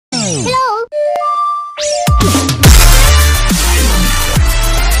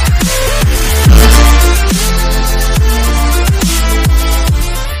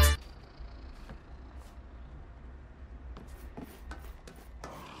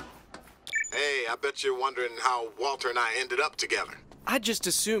I bet you're wondering how Walter and I ended up together. I just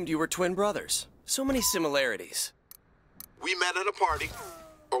assumed you were twin brothers. So many similarities. We met at a party.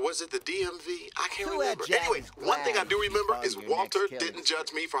 Or was it the DMV? I can't remember. Anyway, one thing I do remember is Walter didn't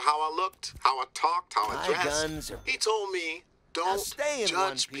judge me for how I looked, how I talked, how I dressed. He told me, don't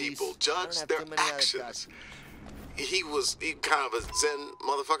judge people, judge their actions. He kind of a Zen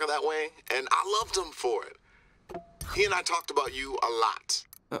motherfucker that way, and I loved him for it. He and I talked about you a lot.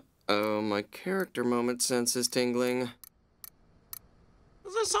 Uh-oh, my character moment sense is tingling.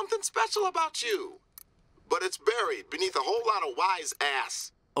 There's something special about you. But it's buried beneath a whole lot of wise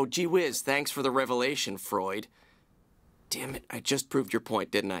ass. Oh, gee whiz, thanks for the revelation, Floyd. Damn it, I just proved your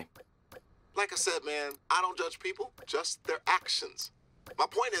point, didn't I? Like I said, man, I don't judge people, just their actions. My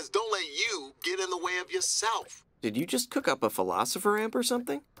point is, don't let you get in the way of yourself. Did you just cook up a philosopher amp or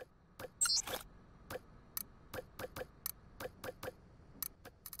something?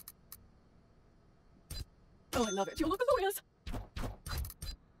 Oh, I love it. You look glorious.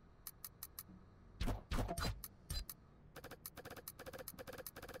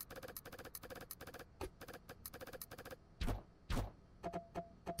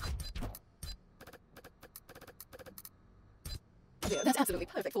 Yeah, that's absolutely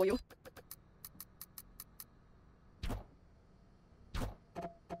perfect for you.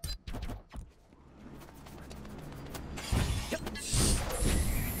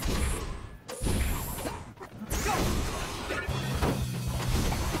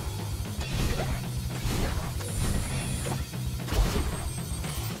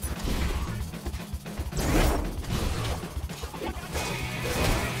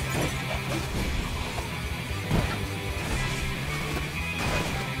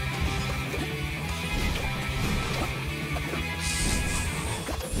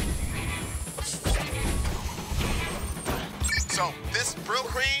 So, this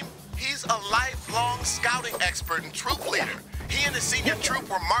Bryllcream, he's a lifelong scouting expert and troop leader. He and his senior troop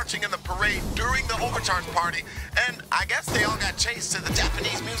were marching in the parade during the overcharge party, and I guess they all got chased to the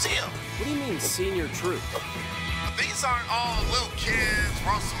Japanese museum. What do you mean, senior troop? But these aren't all little kids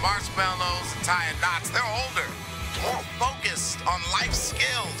roasting marshmallows and tying knots. They're older, more focused on life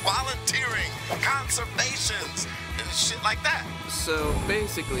skills, volunteering, conservations, and shit like that. So,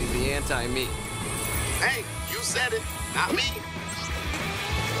 basically, the anti-me. Hey, you said it, not me.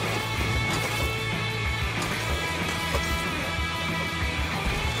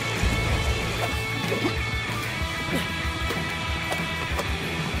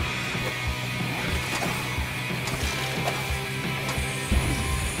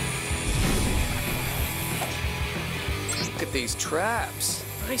 Look at these traps.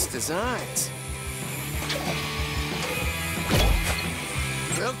 Nice designs.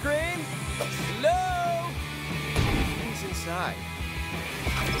 Bryllcream? Hello? Who's inside?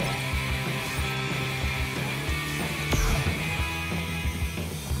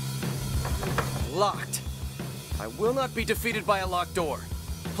 Locked. I will not be defeated by a locked door.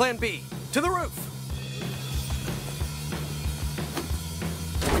 Plan B, to the roof.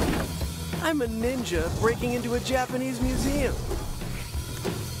 I'm a ninja breaking into a Japanese museum.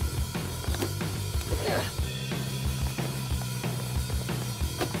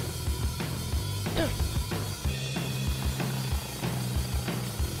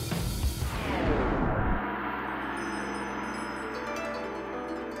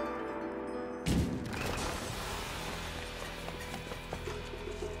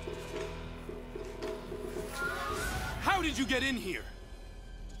 How did you get in here?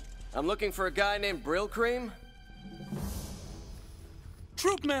 I'm looking for a guy named Bryllcream.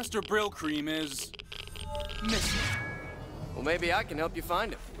 Troopmaster Bryllcream is missing. Well, maybe I can help you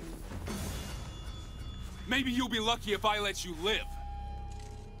find him. Maybe you'll be lucky if I let you live.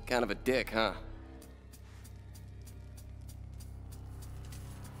 Kind of a dick, huh?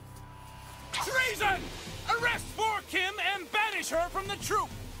 Treason! Arrest for Kim and banish her from the troop!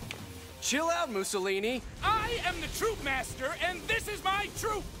 Chill out, Mussolini. I am the Troopmaster, and this is my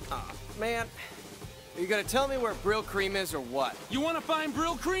troop! Aw, man. Are you gonna tell me where Bryllcream is or what? You want to find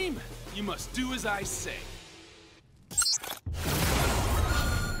Bryllcream? You must do as I say.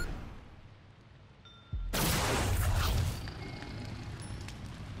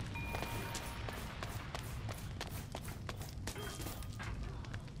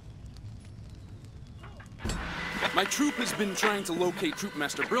 My troop has been trying to locate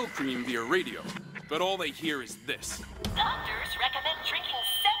Troopmaster Bryllcream via radio, but all they hear is this. Doctors recommend drinking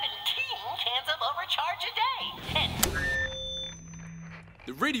 17 cans of Overcharge a day. And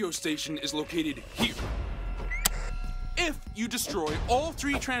The radio station is located here. If you destroy all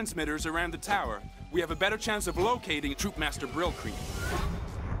 3 transmitters around the tower, we have a better chance of locating Troopmaster Bryllcream.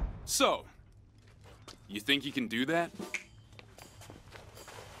 So, You think you can do that?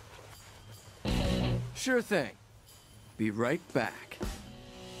 Sure thing. Be right back.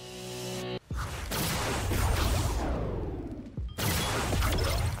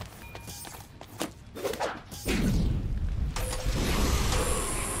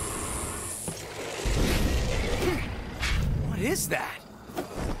 What is that?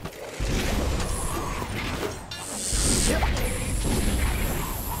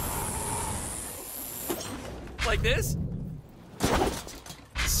 Like this?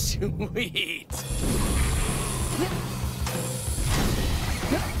 Sweet.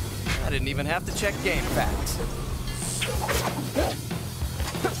 I didn't even have to check game facts.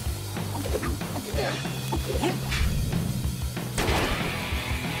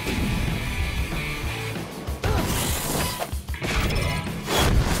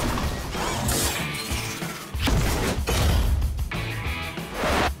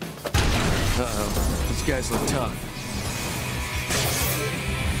 Uh-oh. These guys look tough.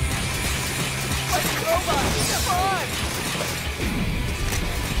 Like robots! Step on!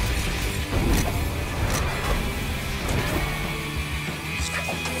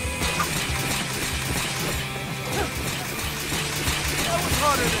 That was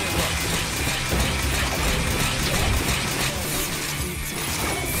harder than it looked.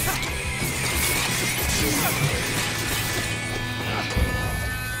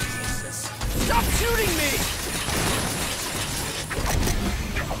 Stop shooting me!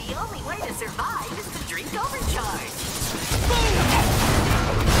 The only way to survive is to drink overcharge.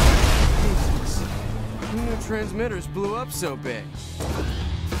 Jesus. Who knew transmitters blew up so big?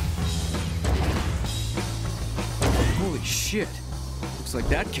 Holy shit. Looks like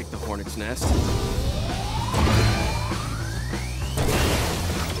that kicked the hornet's nest.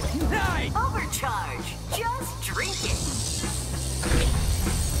 Nice! Overcharge. Just drink it.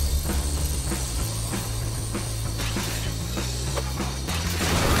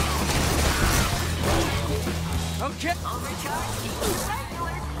 Okay. Overcharge keeps you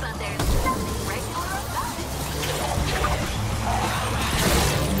regular, but there's nothing regular about it.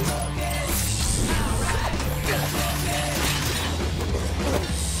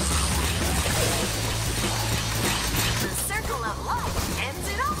 The circle of life ends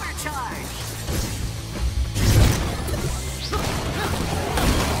in overcharge.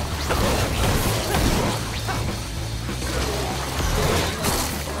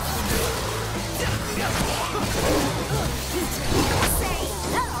 Say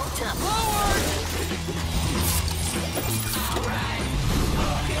no to forward.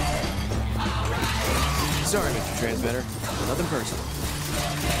 Sorry, Mr. Transmitter. Nothing personal.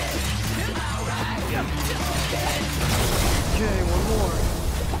 Okay, one more.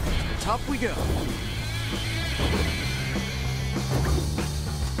 To the top we go.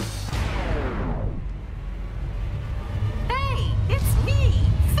 Hey, it's me,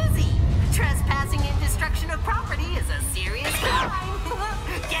 Fizzie. Trespassing and destruction of property is a serious crime.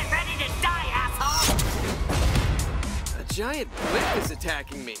 Get ready to die, asshole. A giant blip is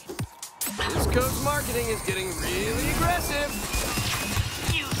attacking me. This code's marketing is getting really aggressive.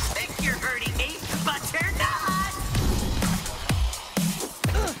 You think you're hurting me, but you're not.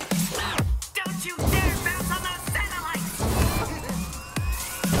 Don't you dare bounce on those satellites.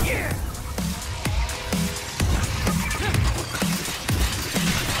 Yeah.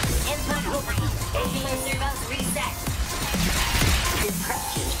 Input overload. APU servos reset.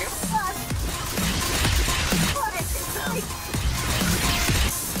 Depression your fun. What is it like?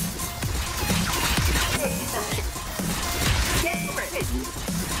 Get ready.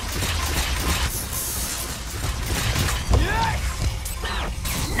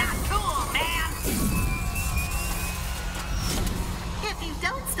 Not cool, man. If you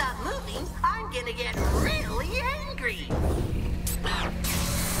don't stop moving, I'm gonna get really angry.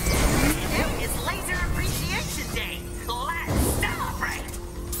 Today is Laser Appreciation Day. Let's celebrate.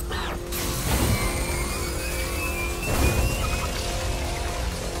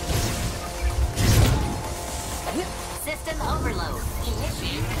 System overload.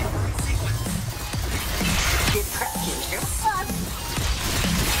 Initiate recovery sequence. Depression your fun.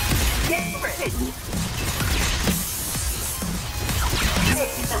 Get ready.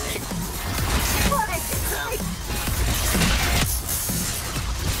 What is it like?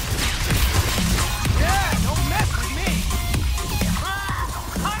 Yeah, don't mess with me!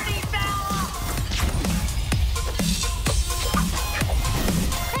 Party foul!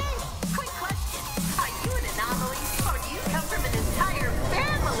 Hey, quick question. Are you an anomaly, or do you come from an entire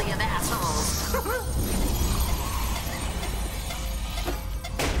family of assholes?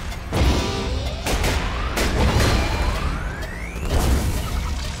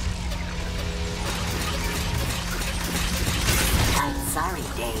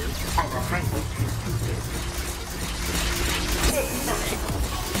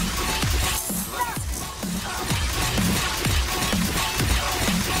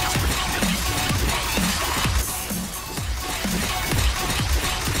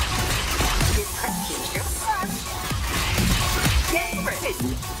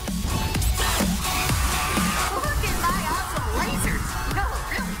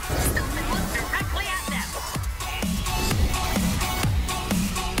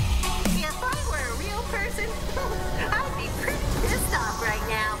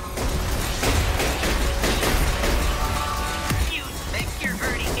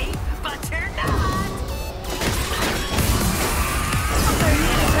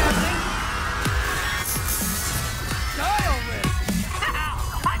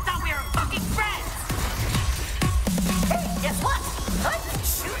 I can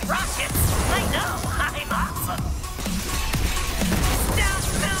shoot rockets. I know, I'm awesome. Stop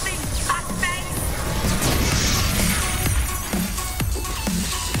filming, hotface!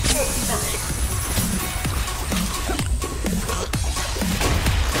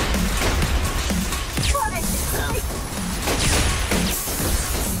 What is it?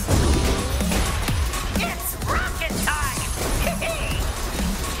 It's rocket time!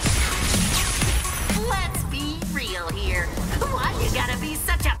 Let's be real here. Why you gotta be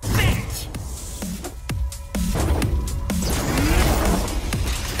such a bitch?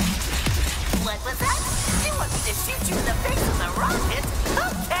 What was that? You want me to shoot you in the face with a rocket?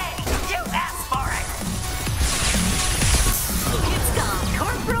 Okay, you asked for it. It's called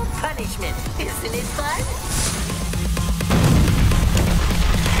corporal punishment. Isn't it fun?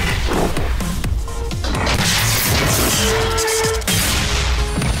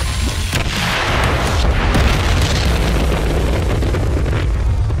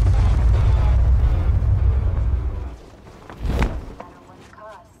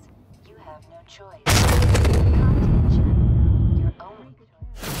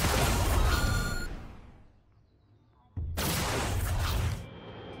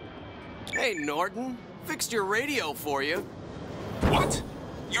 Hey, Norton. Fixed your radio for you. What?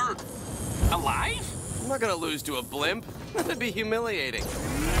 You're alive? I'm not gonna lose to a blimp. That'd be humiliating.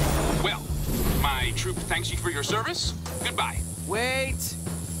 Well, my troop thanks you for your service. Goodbye. Wait.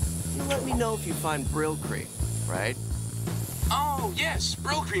 You let me know if you find Bryllcream, right? Oh, yes,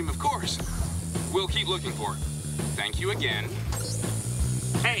 Bryllcream, of course. We'll keep looking for it. Thank you again.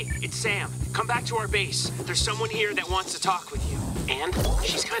 Hey, it's Sam. Come back to our base. There's someone here that wants to talk with you. And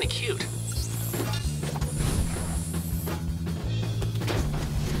she's kind of cute.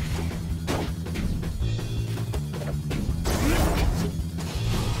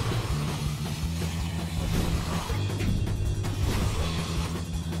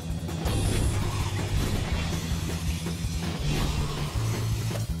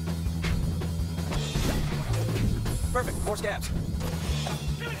 Perfect. More scabs.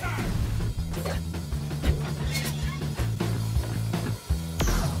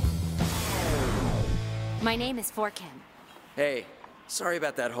 My name is Forkim. Hey, sorry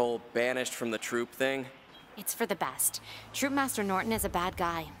about that whole banished from the troop thing. It's for the best. Troop Master Norton is a bad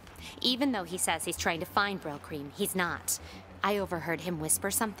guy. Even though he says he's trying to find Bryllcream, he's not. I overheard him whisper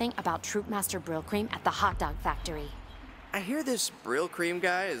something about Troop Master Bryllcream at the hot dog factory. I hear this Bryllcream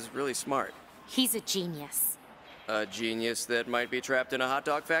guy is really smart. He's a genius. A genius that might be trapped in a hot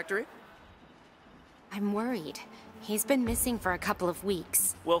dog factory? I'm worried. He's been missing for a couple of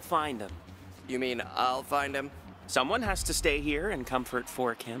weeks. We'll find him. You mean I'll find him? Someone has to stay here and comfort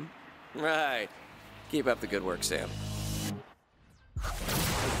Forkim. Right. Keep up the good work, Sam.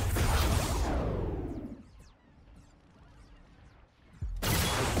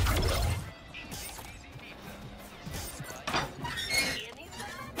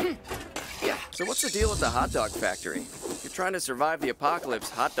 So what's the deal with the hot dog factory? If you're trying to survive the apocalypse,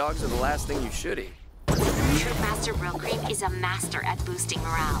 hot dogs are the last thing you should eat. Troop Master Bryllcream is a master at boosting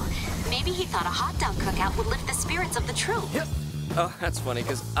morale. Maybe he thought a hot dog cookout would lift the spirits of the troop. Yep. Oh, that's funny,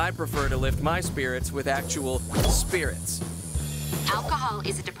 because I prefer to lift my spirits with actual spirits. Alcohol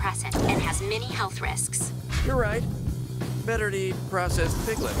is a depressant and has many health risks. You're right. Better to eat processed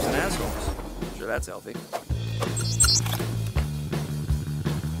pig lips and assholes. Sure, that's healthy.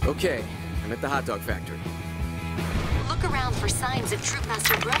 Okay, I'm at the hot dog factory. Look around for signs of Troop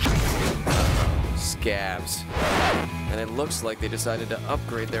Master Bryllcream. Scabs. And it looks like they decided to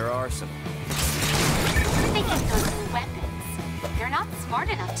upgrade their arsenal. They get those new weapons. They're not smart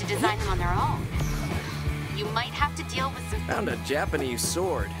enough to design them on their own. You might have to deal with some... Found a Japanese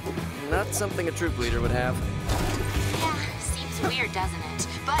sword. Not something a troop leader would have. Yeah, seems weird, doesn't it?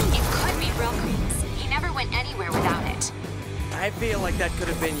 But it could be Bryllcream's. He never went anywhere without it. I feel like that could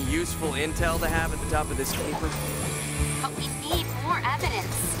have been useful intel to have at the top of this paper. But we need more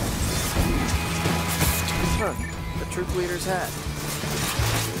evidence. Huh. The troop leader's hat.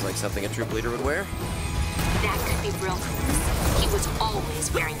 Seems like something a troop leader would wear. That could be Bryllcream's. He was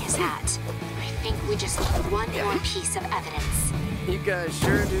always wearing his hat. I think we just need one more piece of evidence. You guys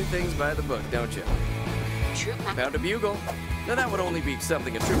sure do things by the book, don't you? Found a bugle. Now that would only be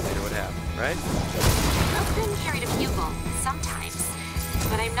something a troop leader would have, right? Bryllcream carried a bugle, sometimes.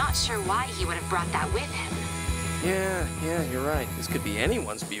 But I'm not sure why he would have brought that with him. Yeah, you're right. This could be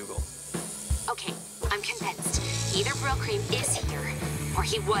anyone's bugle. Okay, I'm convinced. Either Bryllcream is here, or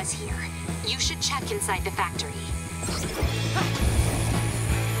he was here. You should check inside the factory.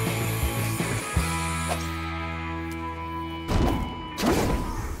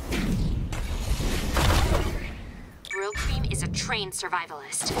 Bryllcream is a trained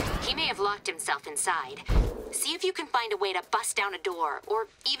survivalist. He may have locked himself inside. See if you can find a way to bust down a door, or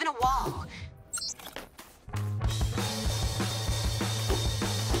even a wall.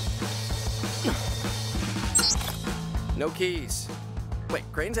 No keys. Wait,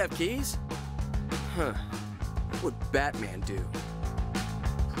 cranes have keys? Huh. What would Batman do?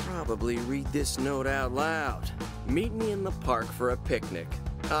 Probably read this note out loud. Meet me in the park for a picnic.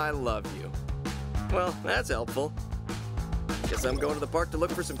 I love you. Well, that's helpful. Guess I'm going to the park to look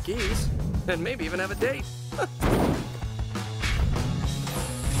for some keys. And maybe even have a date.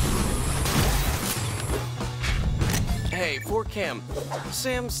 Hey, 4Cam.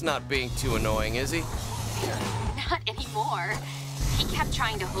 Sam's not being too annoying, is he? Not anymore. He kept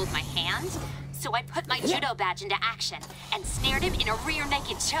trying to hold my hand, so I put my judo badge into action and snared him in a rear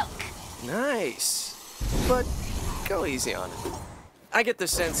naked choke. Nice. But go easy on him. I get the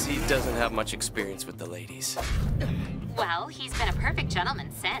sense he doesn't have much experience with the ladies. Well, he's been a perfect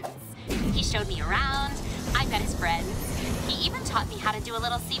gentleman since. He showed me around, I met his friends. He even taught me how to do a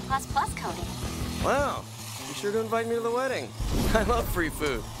little C++ coding. Wow. Be sure to invite me to the wedding. I love free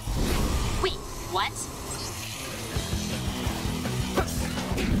food. Wait, what?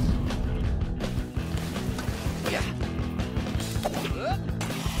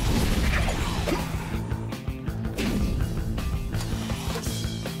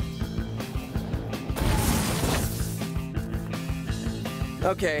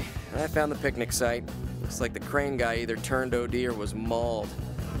 Okay, I found the picnic site. Looks like the crane guy either turned OD or was mauled.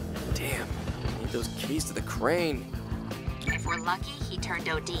 Damn, I need those keys to the crane. If we're lucky, he turned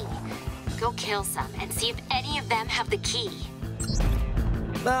OD. Go kill some and see if any of them have the key.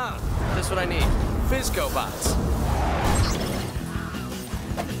 Ah, that's what I need. Fizco bots.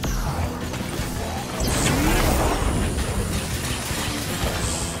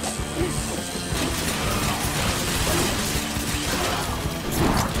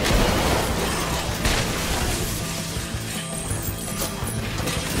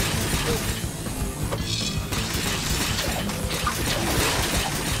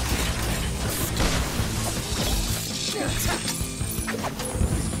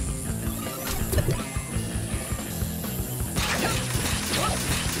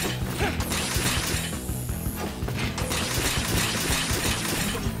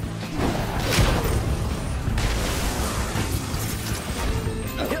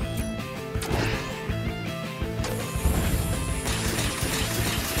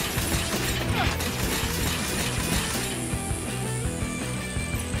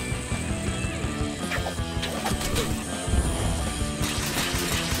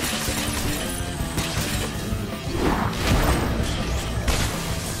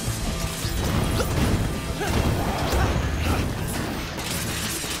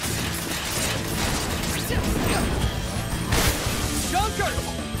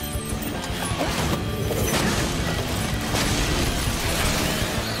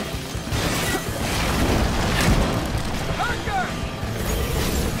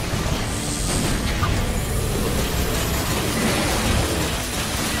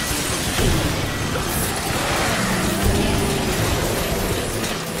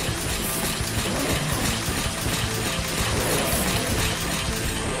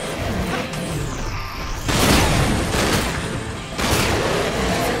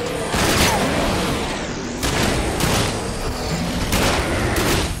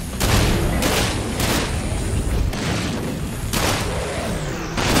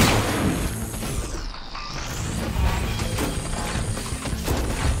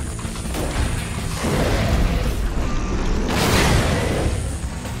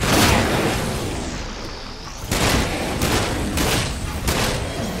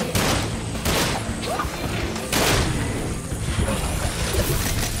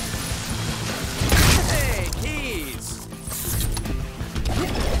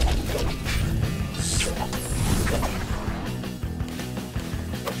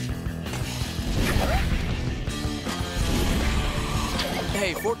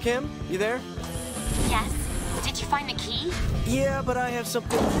 Hey, 4Cam, you there? Yes? Did you find the key? Yeah, but I have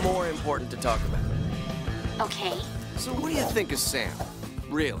something more important to talk about. Okay. So what do you think of Sam?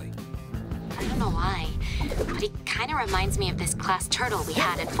 Really? I don't know why, but he kind of reminds me of this class turtle we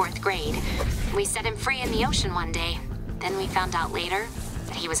had in 4th grade. We set him free in the ocean one day. Then we found out later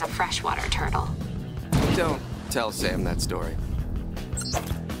that he was a freshwater turtle. Don't tell Sam that story.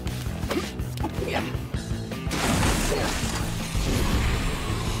 Yeah.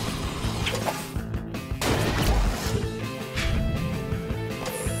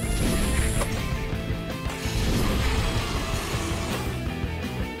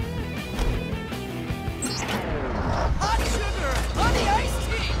 Hot sugar!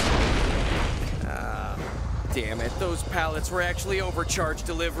 Damn it, those pallets were actually overcharged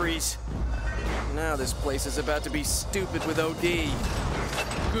deliveries. Now this place is about to be stupid with OD.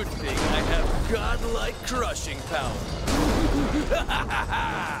 Good thing I have godlike crushing power.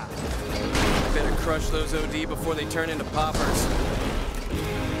 Better crush those OD before they turn into poppers.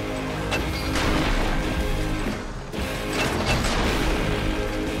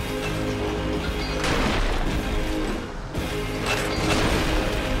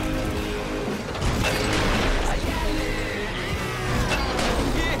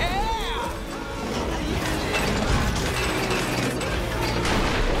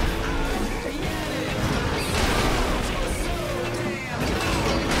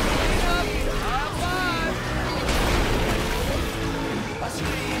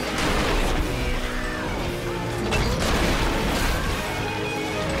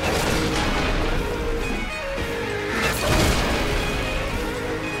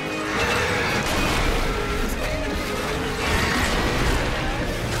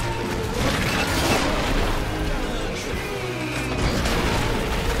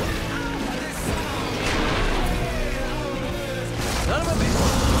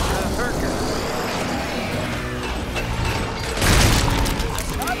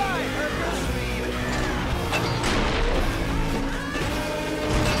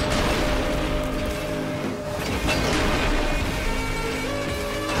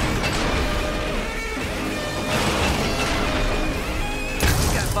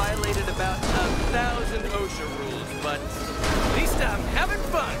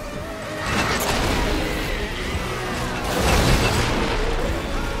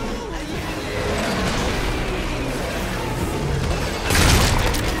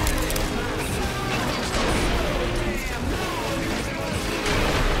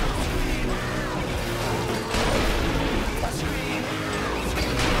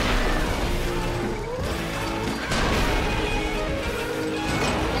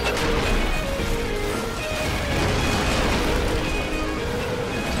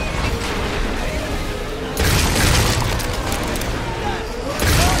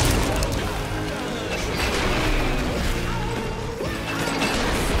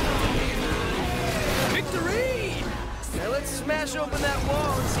 Smash open that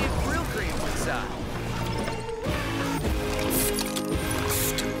wall and see if Bryllcream's inside.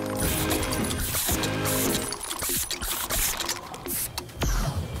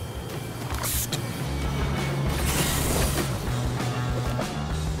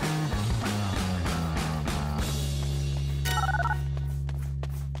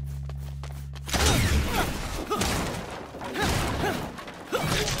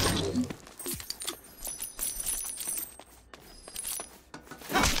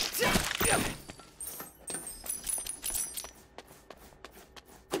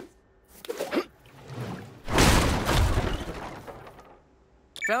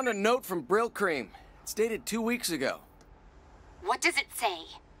 Found a note from Bryllcream. It's dated 2 weeks ago. What does it say?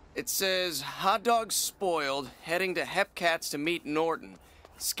 It says, hot dogs spoiled, heading to Hepcats to meet Norton.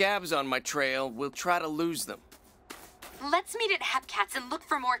 Scabs on my trail, we'll try to lose them. Let's meet at Hepcats and look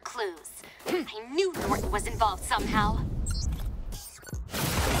for more clues. I knew Norton was involved somehow.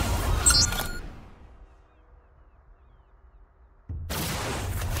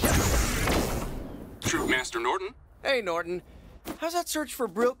 Troop Master Norton? Hey, Norton. How's that search for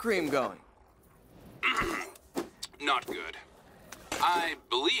Bryllcream going? Not good. I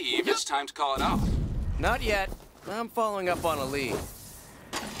believe it's time to call it off. Not yet. I'm following up on a lead.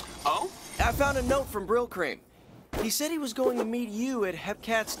 Oh? I found a note from Bryllcream. He said he was going to meet you at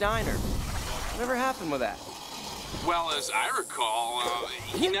Hepcat's Diner. Whatever happened with that? Well, as I recall,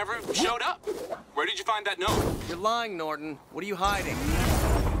 he never showed up. Where did you find that note? You're lying, Norton. What are you hiding?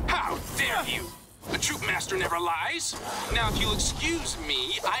 How dare you! A troop master never lies. Now, if you'll excuse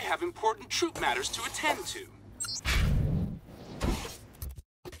me, I have important troop matters to attend to.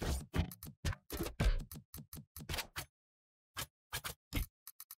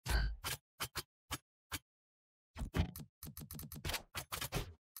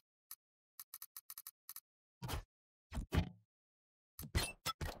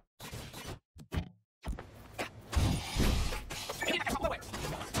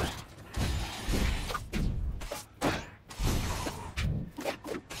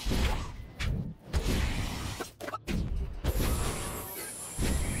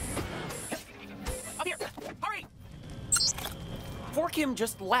 Kim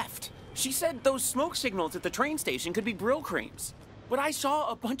just left. She said those smoke signals at the train station could be Bryllcream's. But I saw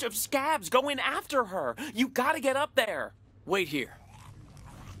a bunch of scabs going after her. You gotta get up there. Wait here.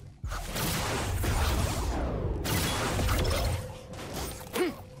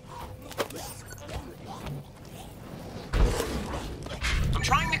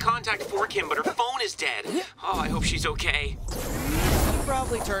 4Kim, but her phone is dead. Oh, I hope she's okay. She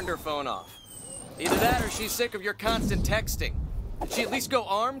probably turned her phone off. Either that or she's sick of your constant texting. Did she at least go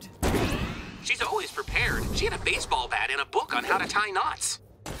armed? She's always prepared. She had a baseball bat and a book on how to tie knots.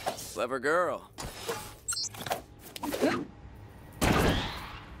 Clever girl.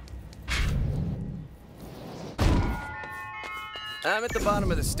 I'm at the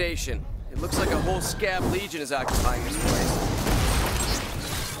bottom of the station. It looks like a whole scab legion is occupying this place.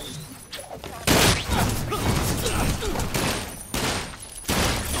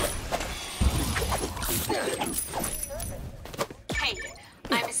 Hey,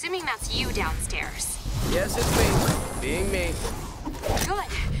 I'm assuming that's you downstairs. Yes, it's me. Being me. Good.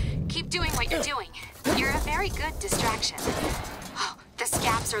 Keep doing what you're doing. You're a very good distraction. Oh, the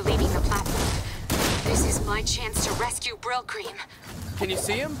scabs are leaving the platform. This is my chance to rescue Bryllcream. Can you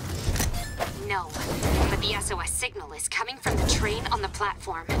see him? No, but the SOS signal is coming from the train on the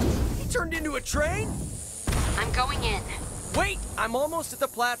platform. He turned into a train? I'm going in. Wait! I'm almost at the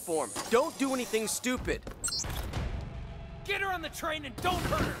platform. Don't do anything stupid. Get her on the train and don't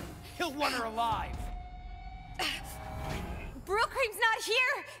hurt her. He'll want her alive. Bryllcream's not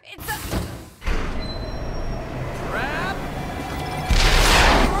here! It's a... Trap!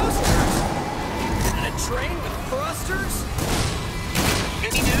 Thrusters! And a train with thrusters?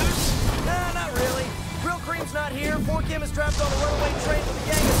 Any news? Nah, not really. Bryllcream's not here. 4Kim is trapped on a runaway train with a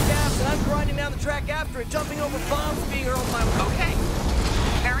gang of scabs, and I'm grinding down the track after it, jumping over bombs being hurled my way. Okay.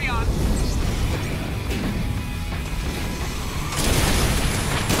 Carry on.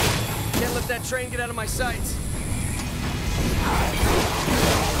 Can't let that train get out of my sights.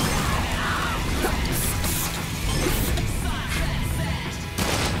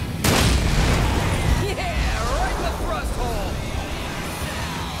 Yeah, right in the thrust hole.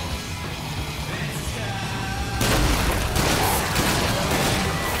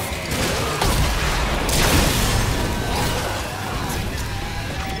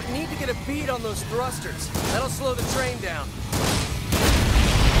 We need to get a bead on those thrusters. That'll slow the train down.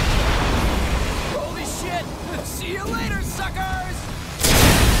 Holy shit! See you later, suckers!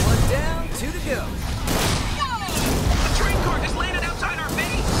 One down, two to go. The train car just landed outside our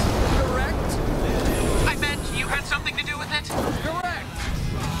base! Correct? I bet you had something to do with it? Correct!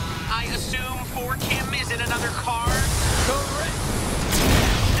 I assume 4Kim is in another car? Correct!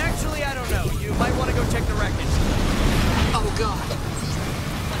 Actually, I don't know. You might want to go check the wreckage. Oh, God.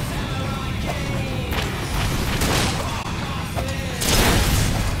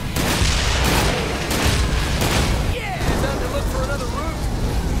 Time to look for another route.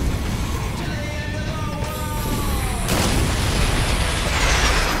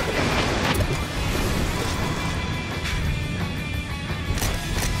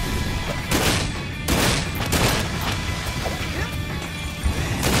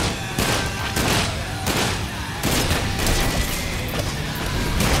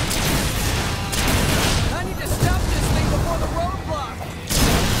 I need to stop this thing before the roadblock.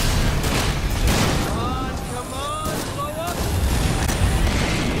 Come on, blow up.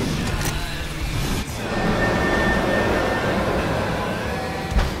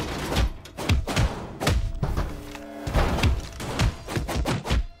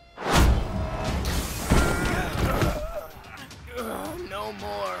 No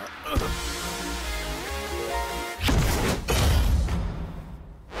more.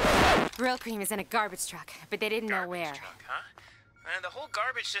 Bryllcream is in a garbage truck, but they didn't know where. Truck, huh? The whole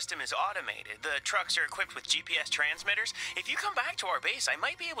garbage system is automated. The trucks are equipped with GPS transmitters. If you come back to our base, I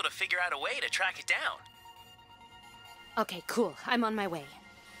might be able to figure out a way to track it down. Okay, cool. I'm on my way.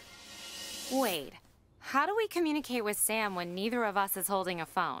 Wait, how do we communicate with Sam when neither of us is holding a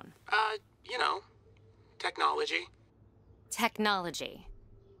phone? You know, technology. Technology.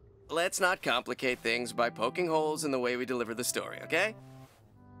 Let's not complicate things by poking holes in the way we deliver the story, okay?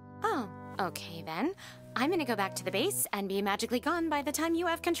 Oh, okay then. I'm gonna go back to the base and be magically gone by the time you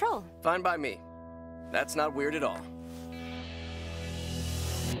have control. Fine by me. That's not weird at all.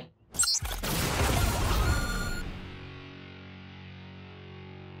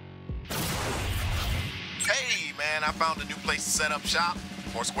 Hey, man, I found a new place to set up shop.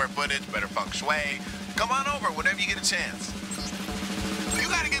 More square footage, better feng shui. Come on over whenever you get a chance. You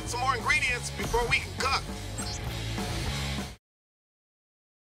gotta get some more ingredients before we can cook.